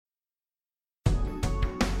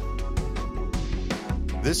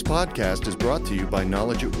This podcast is brought to you by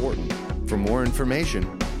Knowledge at Wharton. For more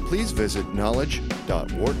information, please visit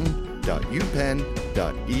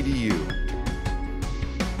knowledge.wharton.upenn.edu.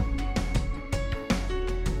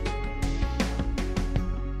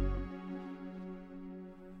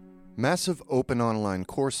 Massive open online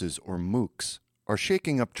courses, or MOOCs, are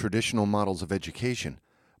shaking up traditional models of education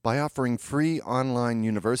by offering free online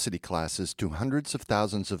university classes to hundreds of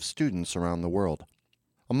thousands of students around the world.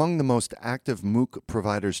 Among the most active MOOC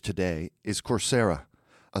providers today is Coursera,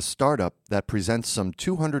 a startup that presents some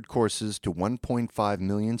 200 courses to 1.5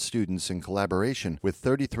 million students in collaboration with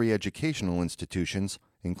 33 educational institutions,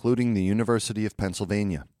 including the University of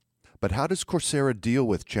Pennsylvania. But how does Coursera deal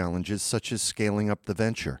with challenges such as scaling up the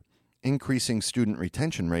venture, increasing student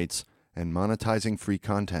retention rates, and monetizing free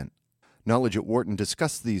content? Knowledge at Wharton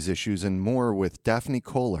discussed these issues and more with Daphne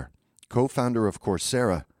Koller, co-founder of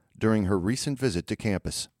Coursera, during her recent visit to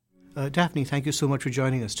campus. Daphne, thank you so much for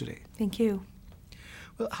joining us today. Thank you.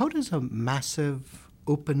 Well, how does a massive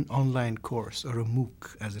open online course, or a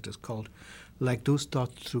MOOC as it is called, like those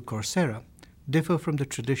taught through Coursera, differ from the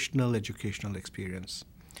traditional educational experience?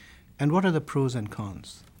 And what are the pros and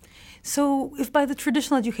cons? So if by the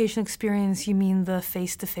traditional education experience you mean the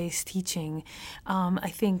face-to-face teaching,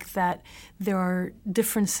 I think that there are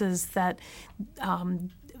differences that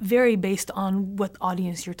vary based on what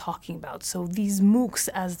audience you're talking about. So these MOOCs,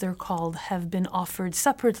 as they're called, have been offered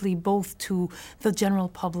separately both to the general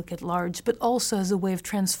public at large, but also as a way of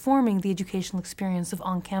transforming the educational experience of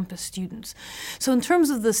on-campus students. So in terms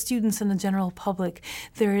of the students and the general public,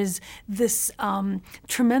 there is this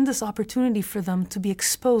tremendous opportunity for them to be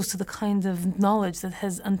exposed to the kind of knowledge that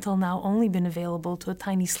has until now only been available to a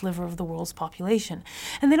tiny sliver of the world's population.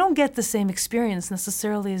 And they don't get the same experience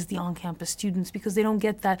necessarily as the on-campus students because they don't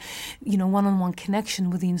get that one-on-one connection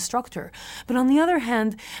with the instructor. But on the other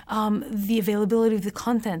hand, the availability of the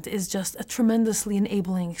content is just a tremendously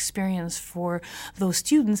enabling experience for those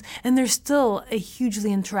students, and there's still a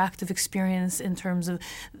hugely interactive experience in terms of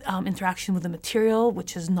interaction with the material,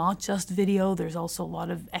 which is not just video. There's also a lot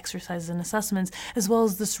of exercises and assessments, as well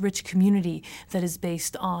as this rich community that is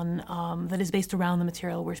based around the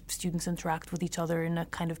material where students interact with each other in a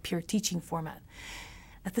kind of peer teaching format.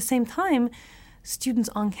 At the same time, students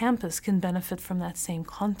on campus can benefit from that same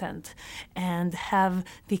content and have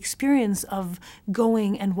the experience of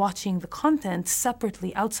going and watching the content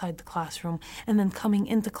separately outside the classroom and then coming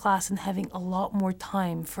into class and having a lot more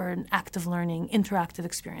time for an active learning, interactive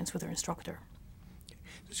experience with their instructor.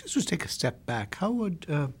 Just to take a step back, how would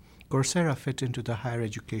Coursera fit into the higher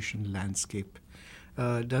education landscape?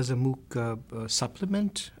 Does a MOOC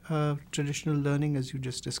supplement traditional learning as you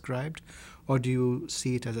just described, or do you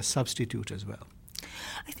see it as a substitute as well?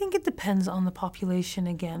 I think it depends on the population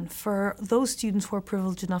again. For those students who are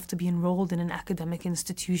privileged enough to be enrolled in an academic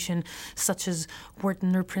institution such as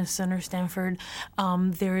Wharton or Princeton or Stanford,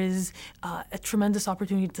 there is a tremendous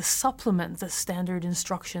opportunity to supplement the standard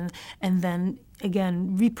instruction and then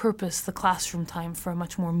again, repurpose the classroom time for a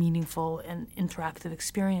much more meaningful and interactive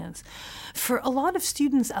experience. For a lot of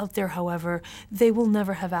students out there, however, they will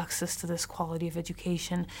never have access to this quality of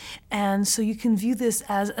education. And so you can view this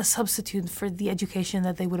as a substitute for the education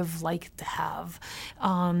that they would have liked to have.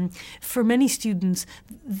 For many students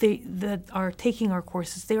that are taking our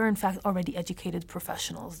courses, they are in fact already educated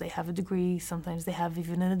professionals. They have a degree, sometimes they have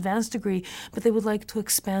even an advanced degree, but they would like to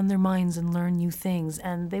expand their minds and learn new things.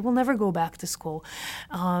 And they will never go back to school,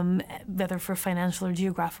 whether for financial or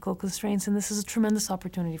geographical constraints, and this is a tremendous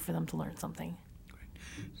opportunity for them to learn something. Great.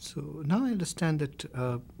 So now I understand that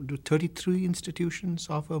do 33 institutions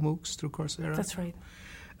offer MOOCs through Coursera? That's right.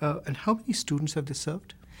 And how many students have they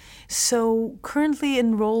served? So currently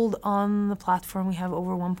enrolled on the platform, we have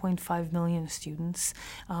over 1.5 million students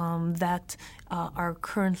that are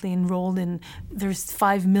currently enrolled in. There's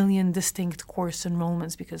 5 million distinct course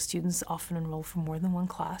enrollments because students often enroll for more than one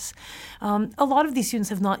class. A lot of these students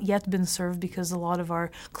have not yet been served because a lot of our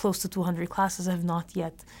close to 200 classes have not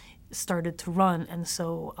yet started to run, and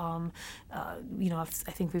so I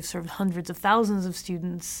think we've served hundreds of thousands of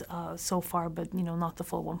students so far, but not the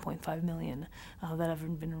full 1.5 million that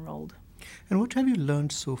have been enrolled. And what have you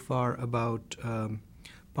learned so far about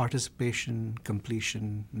participation,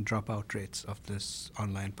 completion, and dropout rates of this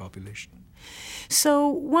online population? So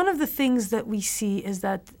one of the things that we see is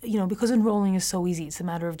that, because enrolling is so easy, it's a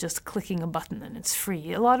matter of just clicking a button and it's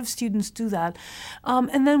free. A lot of students do that.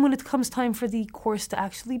 And then when it comes time for the course to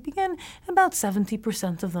actually begin, about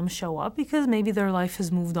 70% of them show up because maybe their life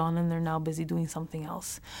has moved on and they're now busy doing something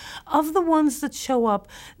else. Of the ones that show up,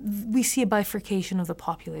 we see a bifurcation of the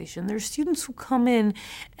population. There's students who come in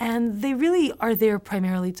and they really are there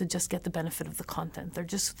primarily to just get the benefit of the content. They're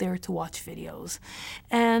just there to watch videos.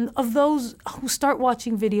 And of those who start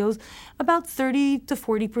watching videos, about 30 to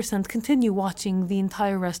 40% continue watching the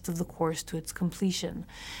entire rest of the course to its completion,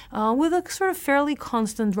 with a sort of fairly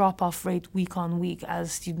constant drop-off rate week on week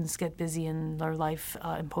as students get busy and their life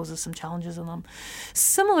imposes some challenges on them.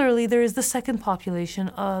 Similarly, there is the second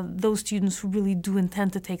population, those students who really do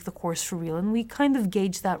intend to take the course for real. And we kind of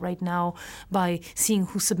gauge that right now by seeing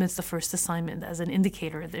who submits the first assignment as an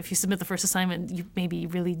indicator. If you submit the first assignment, you maybe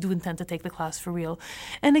really do intend to take the class for real.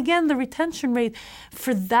 And again, the retention rate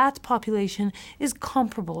for that population is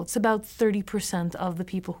comparable. It's about 30% of the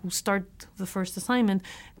people who start the first assignment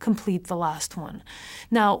complete the last one.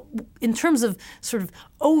 Now, in terms of sort of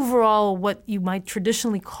overall what you might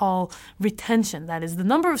traditionally call retention, that is the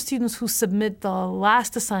number of students who submit the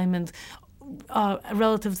last assignment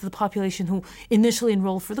relative to the population who initially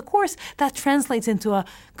enrolled for the course, that translates into a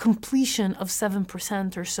completion of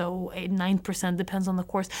 7% or so, 9%, depends on the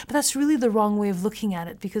course. But that's really the wrong way of looking at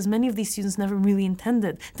it because many of these students never really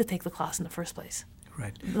intended to take the class in the first place.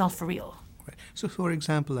 Right. Not for real. Right. So, for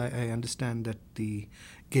example, I understand that the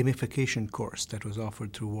gamification course that was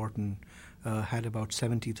offered through Wharton had about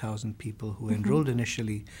 70,000 people who enrolled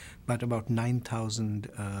initially, but about 9,000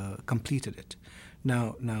 completed it.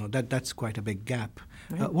 Now that's quite a big gap.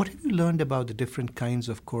 Right. What have you learned about the different kinds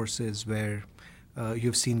of courses where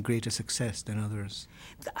you've seen greater success than others?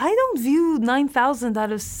 I don't view 9,000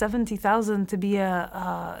 out of 70,000 to be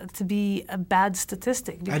a bad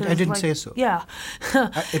statistic. I didn't say so. Yeah.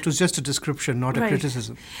 It was just a description, not a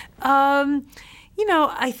criticism.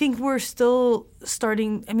 I think we're still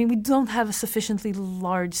starting. I mean, we don't have a sufficiently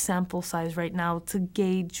large sample size right now to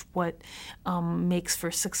gauge what makes for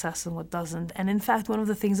success and what doesn't. And in fact, one of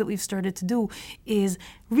the things that we've started to do is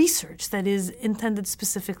research that is intended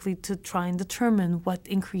specifically to try and determine what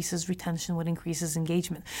increases retention, what increases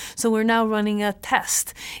engagement. So we're now running a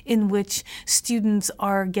test in which students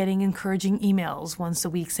are getting encouraging emails once a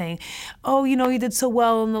week saying, oh, you did so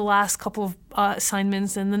well in the last couple of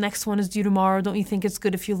assignments and the next one is due tomorrow. Don't you think it's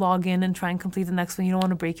good if you log in and try and complete the next one? You don't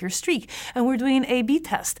want to break your streak. And we're doing an A/B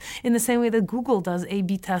test in the same way that Google does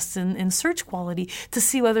A/B tests in search quality to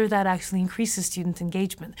see whether that actually increases student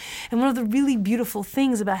engagement. And one of the really beautiful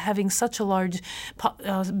things about having such a large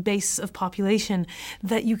base of population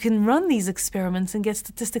that you can run these experiments and get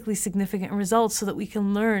statistically significant results so that we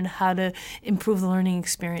can learn how to improve the learning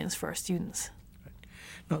experience for our students.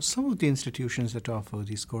 Now, some of the institutions that offer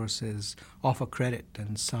these courses offer credit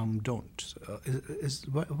and some don't.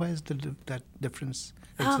 Why is that difference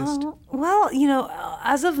exist?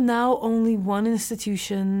 As of now, only one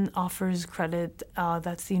institution offers credit.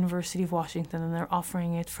 That's the University of Washington, and they're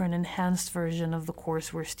offering it for an enhanced version of the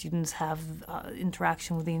course where students have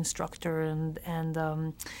interaction with the instructor and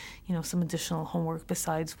some additional homework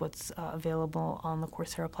besides what's available on the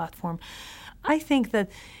Coursera platform. I think that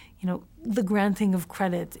the granting of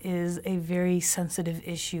credit is a very sensitive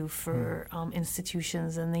issue for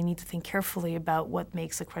institutions, and they need to think carefully about what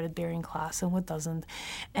makes a credit-bearing class and what doesn't.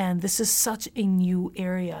 And this is such a new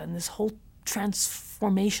area, and this whole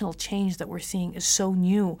transformational change that we're seeing is so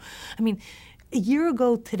new. I mean, a year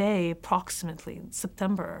ago today, approximately,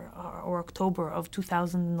 September or October of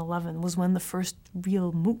 2011 was when the first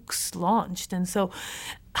real MOOCs launched. And so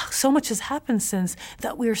much has happened since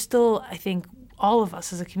that we're still, I think, all of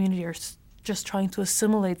us as a community are just trying to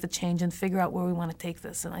assimilate the change and figure out where we want to take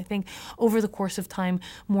this. And I think over the course of time,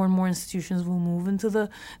 more and more institutions will move into the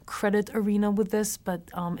credit arena with this, but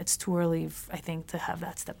it's too early, I think, to have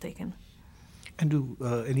that step taken. And do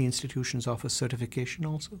any institutions offer certification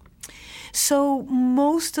also? So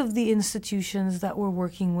most of the institutions that we're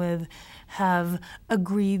working with have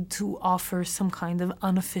agreed to offer some kind of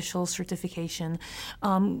unofficial certification.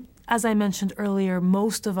 As I mentioned earlier,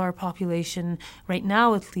 most of our population, right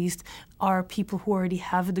now at least, are people who already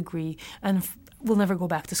have a degree and will never go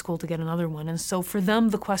back to school to get another one. And so for them,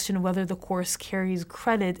 the question of whether the course carries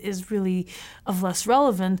credit is really of less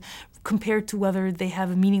relevant compared to whether they have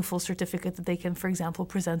a meaningful certificate that they can, for example,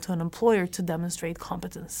 present to an employer to demonstrate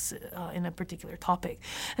competence in a particular topic.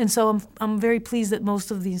 And so I'm very pleased that most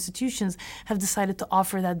of the institutions have decided to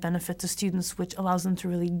offer that benefit to students, which allows them to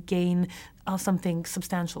really gain something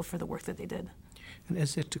substantial for the work that they did. And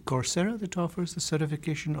is it Coursera that offers the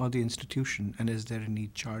certification or the institution, and is there any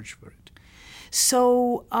charge for it?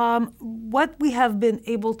 So what we have been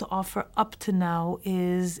able to offer up to now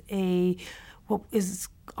is what is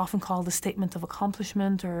often called a statement of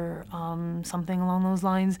accomplishment or something along those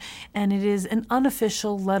lines. And it is an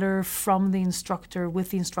unofficial letter from the instructor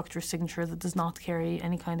with the instructor's signature that does not carry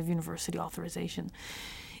any kind of university authorization.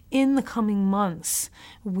 In the coming months,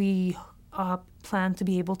 we plan to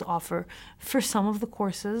be able to offer for some of the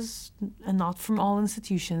courses, and not from all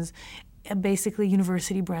institutions, basically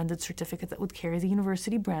university-branded certificate that would carry the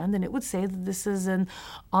university brand, and it would say that this is an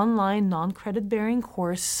online, non-credit-bearing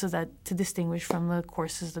course, so that to distinguish from the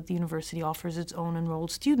courses that the university offers its own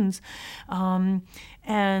enrolled students.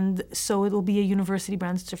 And so it'll be a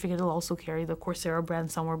university-brand certificate. It'll also carry the Coursera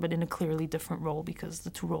brand somewhere, but in a clearly different role, because the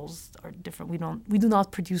two roles are different. We do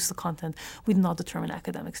not produce the content. We do not determine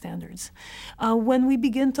academic standards. When we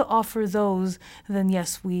begin to offer those, then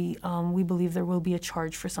yes, we believe there will be a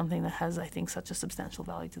charge for something that has, I think, such a substantial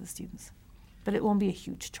value to the students. But it won't be a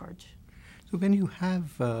huge charge. So when you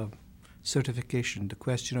have certification, the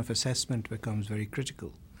question of assessment becomes very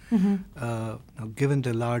critical. Mm-hmm. Now, given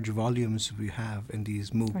the large volumes we have in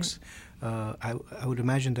these MOOCs, right. I would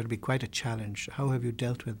imagine that would be quite a challenge. How have you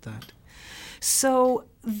dealt with that? So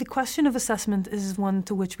the question of assessment is one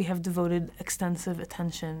to which we have devoted extensive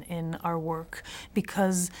attention in our work,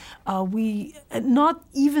 because we, not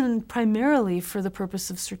even primarily for the purpose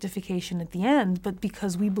of certification at the end, but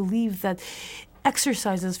because we believe that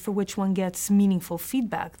exercises for which one gets meaningful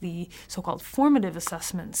feedback, the so-called formative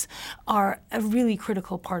assessments, are a really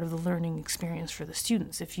critical part of the learning experience for the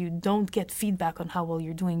students. If you don't get feedback on how well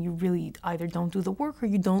you're doing, you really either don't do the work or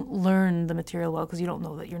you don't learn the material well because you don't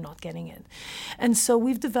know that you're not getting it. And so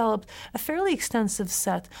we've developed a fairly extensive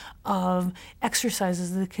set of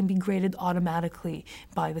exercises that can be graded automatically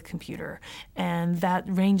by the computer. And that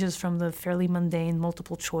ranges from the fairly mundane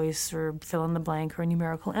multiple choice or fill in the blank or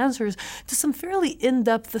numerical answers to some fairly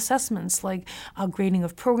in-depth assessments like grading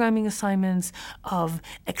of programming assignments, of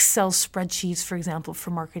Excel spreadsheets, for example, for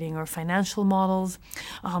marketing or financial models,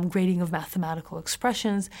 grading of mathematical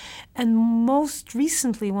expressions. And most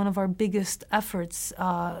recently, one of our biggest efforts,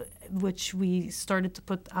 which we started to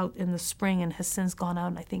put out in the spring and has since gone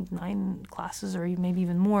out in, I think, 9 classes or maybe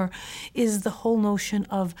even more, is the whole notion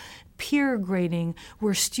of peer grading,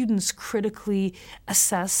 where students critically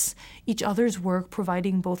assess each other's work,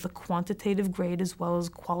 providing both a quantitative grade as well as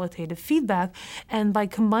qualitative feedback. And by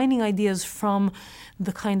combining ideas from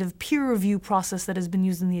the kind of peer review process that has been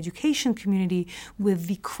used in the education community with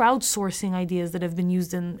the crowdsourcing ideas that have been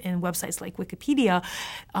used in websites like Wikipedia,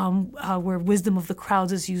 where wisdom of the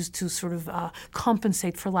crowds is used to sort of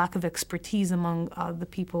compensate for lack of expertise among the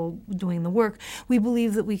people doing the work, we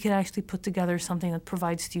believe that we can actually put together something that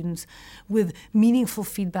provides students with meaningful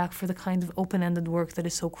feedback for the kind of open-ended work that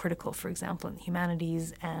is so critical, for example, in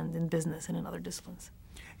humanities and in business and in other disciplines.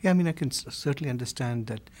 Yeah, I mean, I can certainly understand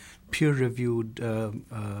that peer-reviewed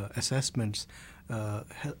assessments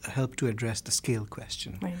help to address the scale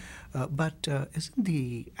question. Right. But isn't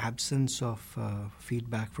the absence of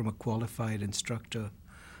feedback from a qualified instructor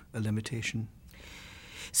a limitation?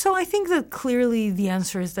 So I think that clearly the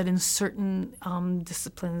answer is that in certain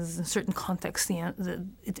disciplines, in certain contexts,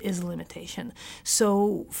 it is a limitation.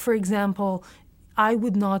 So, for example, I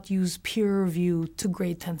would not use peer review to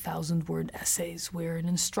grade 10,000-word essays, where an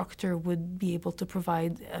instructor would be able to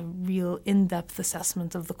provide a real in-depth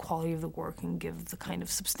assessment of the quality of the work and give the kind of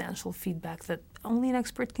substantial feedback that only an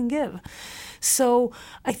expert can give. So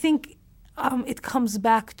I think it comes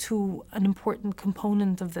back to an important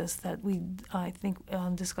component of this that we, I think,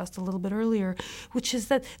 discussed a little bit earlier, which is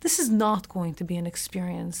that this is not going to be an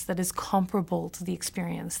experience that is comparable to the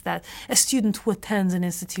experience that a student who attends an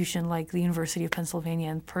institution like the University of Pennsylvania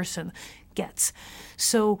in person gets.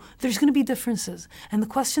 So there's going to be differences. And the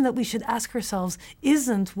question that we should ask ourselves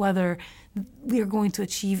isn't whether we are going to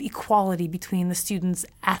achieve equality between the students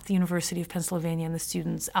at the University of Pennsylvania and the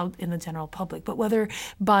students out in the general public, but whether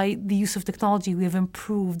by the use of technology we have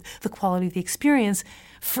improved the quality of the experience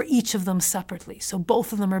for each of them separately. So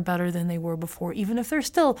both of them are better than they were before, even if they're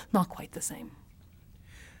still not quite the same.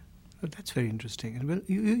 Well, that's very interesting. And well,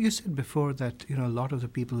 you said before that a lot of the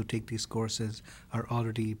people who take these courses are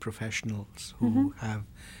already professionals who have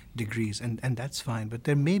degrees, and that's fine. But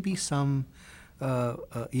there may be some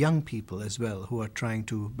young people as well who are trying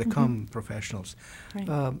to become professionals.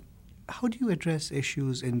 Right. How do you address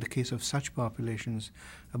issues in the case of such populations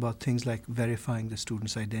about things like verifying the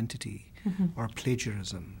student's identity or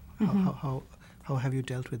plagiarism? How have you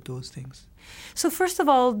dealt with those things? So first of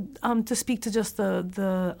all, to speak to just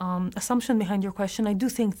the assumption behind your question, I do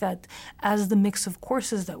think that as the mix of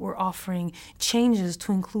courses that we're offering changes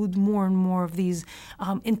to include more and more of these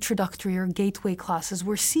introductory or gateway classes,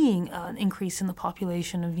 we're seeing an increase in the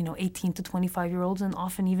population of 18 to 25-year-olds and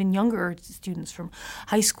often even younger students from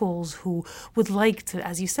high schools who would like to,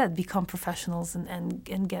 as you said, become professionals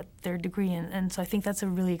and get their degree. And so I think that's a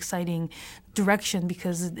really exciting direction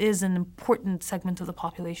because it is an important segment of the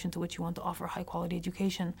population to which you want to offer high-quality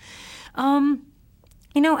education.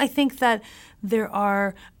 I think that there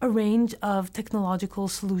are a range of technological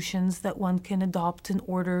solutions that one can adopt in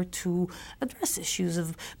order to address issues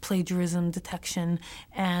of plagiarism detection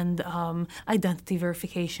and identity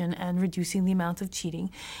verification and reducing the amount of cheating.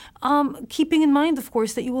 Keeping in mind, of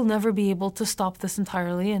course, that you will never be able to stop this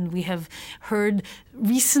entirely, and we have heard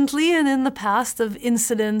recently and in the past of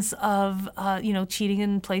incidents of cheating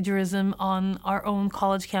and plagiarism on our own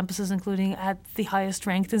college campuses, including at the highest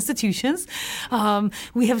ranked institutions.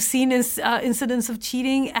 We have seen incidents of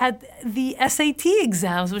cheating at the SAT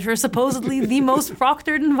exams, which are supposedly the most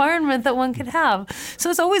proctored environment that one could have. So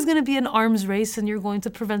it's always going to be an arms race, and you're going to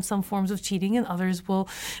prevent some forms of cheating, and others will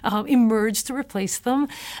emerge to replace them.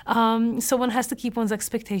 So one has to keep one's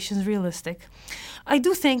expectations realistic. I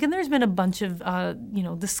do think, and there's been a bunch of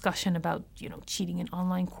discussion about cheating in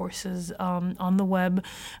online courses on the web.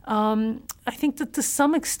 I think that to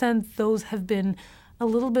some extent those have been a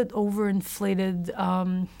little bit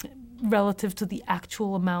overinflated relative to the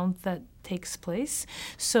actual amount that takes place.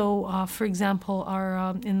 So, for example,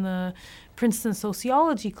 in the Princeton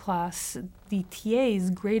sociology class, the TAs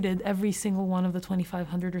graded every single one of the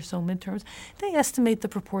 2,500 or so midterms. They estimate the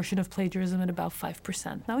proportion of plagiarism at about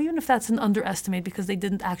 5%. Now, even if that's an underestimate because they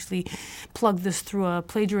didn't actually plug this through a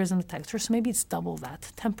plagiarism detector, so maybe it's double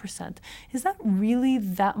that, 10%. Is that really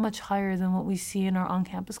that much higher than what we see in our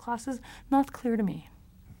on-campus classes? Not clear to me.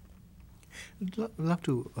 I'd love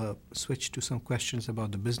to switch to some questions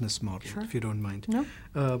about the business model, Sure. if you don't mind. No.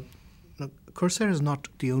 Now, Coursera is not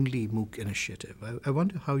the only MOOC initiative. I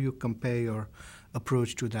wonder how you compare your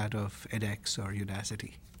approach to that of edX or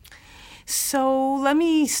Udacity. So let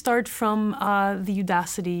me start from the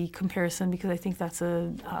Udacity comparison because I think that's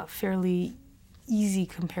a fairly easy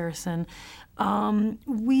comparison.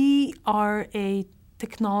 We are a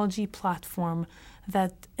technology platform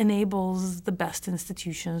that enables the best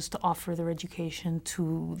institutions to offer their education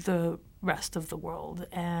to the rest of the world.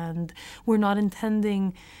 And we're not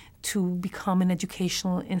intending to become an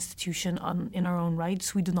educational institution in our own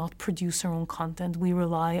rights. We do not produce our own content. We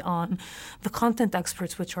rely on the content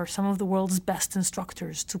experts, which are some of the world's best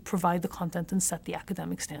instructors, to provide the content and set the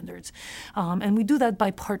academic standards. And we do that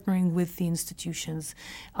by partnering with the institutions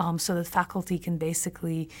so that faculty can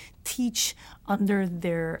basically teach under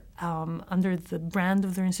the brand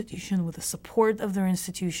of their institution, with the support of their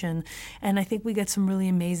institution. And I think we get some really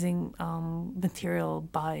amazing material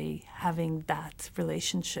by having that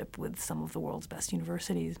relationship with some of the world's best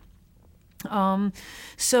universities.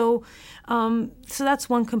 So that's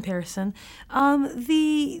one comparison.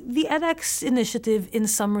 The edX initiative, in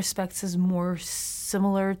some respects, is more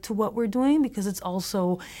similar to what we're doing because it's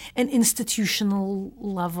also an institutional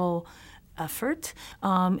level effort.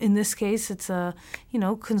 In this case, it's a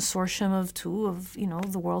consortium of two of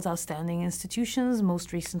the world's outstanding institutions,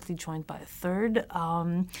 most recently joined by a third,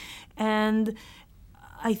 and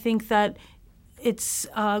I think that it's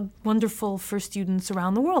wonderful for students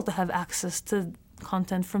around the world to have access to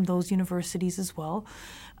content from those universities as well.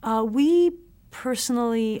 We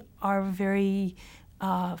personally are very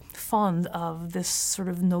fond of this sort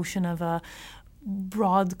of notion of a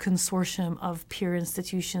broad consortium of peer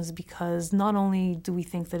institutions because not only do we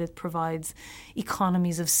think that it provides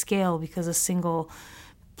economies of scale because a single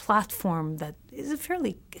platform that is a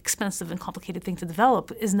fairly expensive and complicated thing to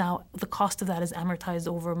develop is now, the cost of that is amortized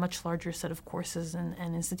over a much larger set of courses and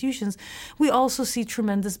institutions. We also see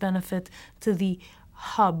tremendous benefit to the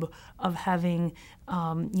hub of having,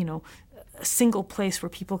 a single place where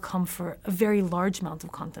people come for a very large amount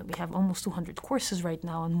of content. We have almost 200 courses right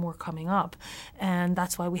now and more coming up. And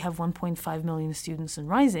that's why we have 1.5 million students and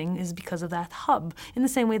rising, is because of that hub, in the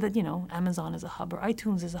same way that, Amazon is a hub or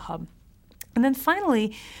iTunes is a hub. And then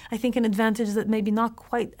finally, I think an advantage that maybe not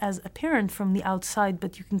quite as apparent from the outside,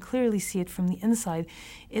 but you can clearly see it from the inside,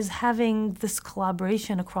 is having this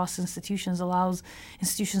collaboration across institutions allows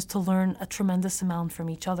institutions to learn a tremendous amount from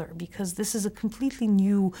each other, because this is a completely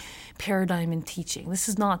new paradigm in teaching. This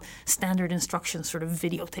is not standard instruction sort of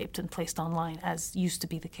videotaped and placed online, as used to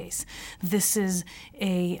be the case. This is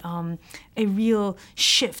a real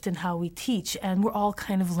shift in how we teach, and we're all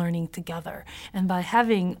kind of learning together. And by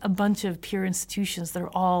having a bunch of peer peer institutions that are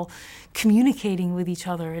all communicating with each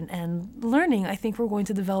other and learning, I think we're going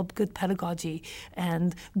to develop good pedagogy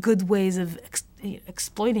and good ways of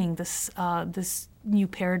exploiting this new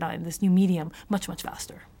paradigm, this new medium, much, much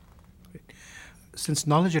faster. Since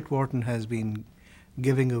Knowledge at Wharton has been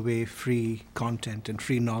giving away free content and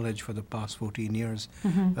free knowledge for the past 14 years,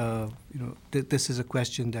 this is a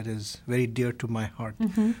question that is very dear to my heart.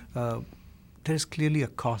 There is clearly a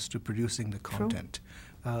cost to producing the content.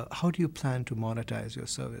 How do you plan to monetize your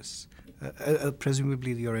service?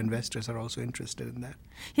 Presumably your investors are also interested in that.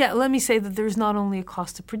 Yeah, let me say that there's not only a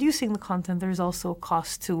cost to producing the content, there's also a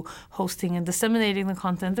cost to hosting and disseminating the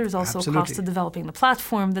content. There's also a cost to developing the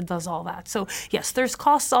platform that does all that. So yes, there's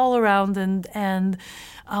costs all around, and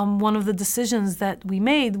one of the decisions that we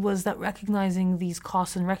made was that recognizing these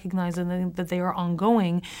costs and recognizing that they are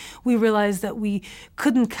ongoing, we realized that we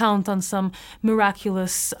couldn't count on some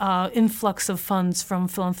miraculous influx of funds from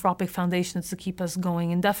philanthropic foundations to keep us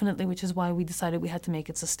going indefinitely, which is why we decided we had to make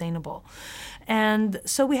it sustainable. And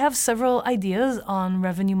so we have several ideas on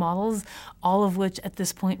revenue models, all of which at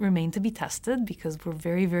this point remain to be tested because we're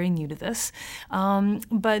very, very new to this.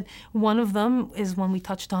 But one of them is one we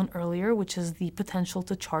touched on earlier, which is the potential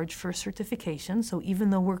to charge for certification. So even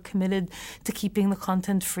though we're committed to keeping the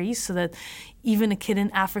content free so that even a kid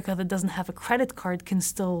in Africa that doesn't have a credit card can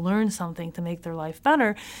still learn something to make their life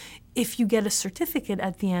better, if you get a certificate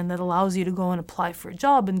at the end that allows you to go and apply for a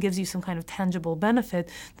job and gives you some kind of tangible benefit,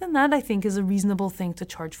 then that, I think, is a reasonable thing to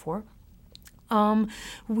charge for.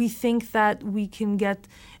 We think that we can get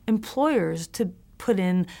employers to put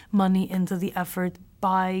in money into the effort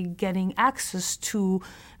by getting access to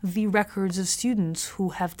the records of students who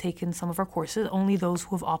have taken some of our courses, only those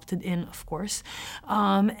who have opted in, of course.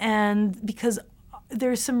 And because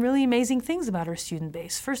there's some really amazing things about our student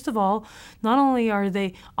base. First of all, not only are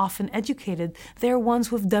they often educated, they're ones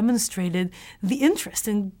who have demonstrated the interest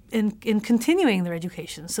in continuing their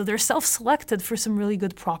education. So they're self-selected for some really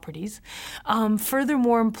good properties.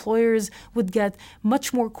 Furthermore, employers would get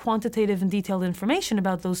much more quantitative and detailed information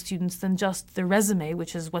about those students than just their resume,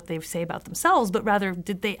 which is what they say about themselves, but rather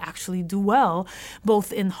did they actually do well,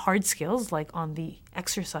 both in hard skills, like on the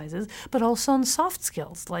exercises, but also on soft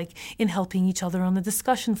skills, like in helping each other on the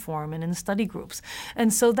discussion forum and in study groups.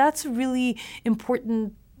 And so that's a really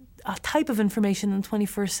important type of information in the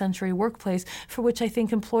 21st century workplace for which I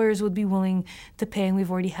think employers would be willing to pay, and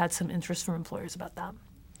we've already had some interest from employers about that.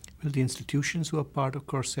 Will the institutions who are part of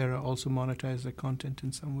Coursera also monetize their content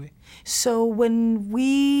in some way? So when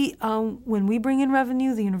we bring in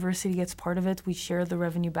revenue, the university gets part of it. We share the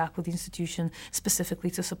revenue back with the institution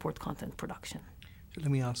specifically to support content production. So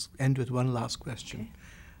let me end with one last question.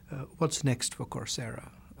 Okay. What's next for Coursera?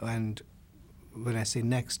 And when I say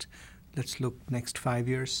next, let's look next 5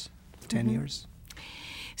 years, 10 years.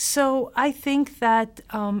 So I think that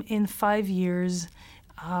in 5 years,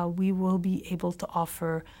 we will be able to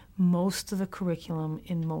offer most of the curriculum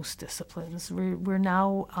in most disciplines. We're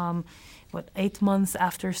now, 8 months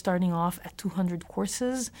after starting off at 200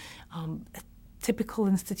 courses. Typical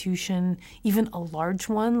institution, even a large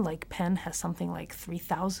one like Penn has something like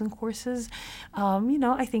 3,000 courses.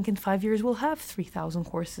 I think in 5 years we'll have 3,000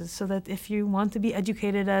 courses, so that if you want to be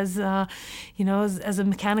educated as a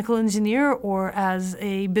mechanical engineer or as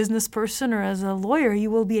a business person or as a lawyer, you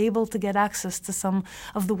will be able to get access to some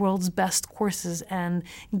of the world's best courses and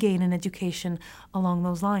gain an education along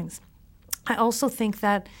those lines. I also think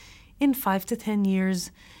that in 5 to 10 years,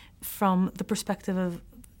 from the perspective of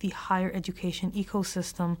the higher education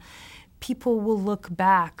ecosystem, people will look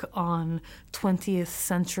back on 20th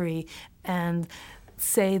century and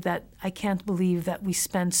say that I can't believe that we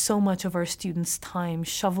spend so much of our students' time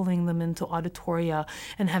shoveling them into auditoria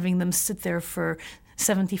and having them sit there for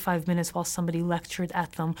 75 minutes while somebody lectured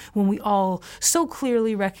at them, when we all so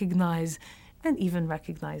clearly recognize, and even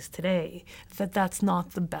recognize today, that that's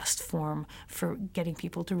not the best form for getting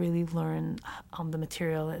people to really learn the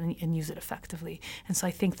material and use it effectively. And so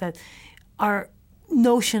I think that our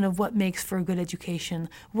notion of what makes for a good education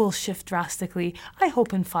will shift drastically. I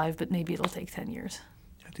hope in 5, but maybe it'll take 10 years.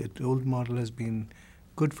 The old model has been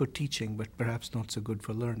good for teaching, but perhaps not so good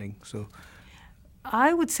for learning. So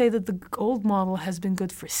I would say that the old model has been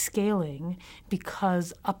good for scaling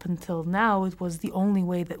because up until now it was the only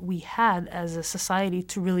way that we had as a society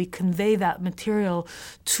to really convey that material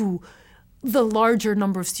to the larger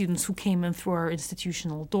number of students who came in through our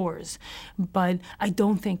institutional doors. But I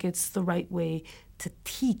don't think it's the right way to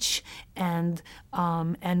teach, and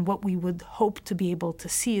what we would hope to be able to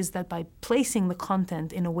see is that by placing the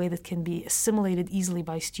content in a way that can be assimilated easily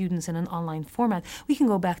by students in an online format, we can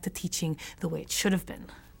go back to teaching the way it should have been.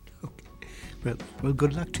 Okay. Well,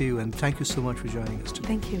 good luck to you, and thank you so much for joining us today.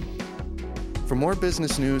 Thank you. For more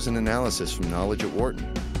business news and analysis from Knowledge at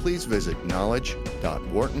Wharton, please visit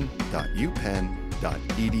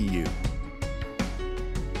knowledge.wharton.upenn.edu.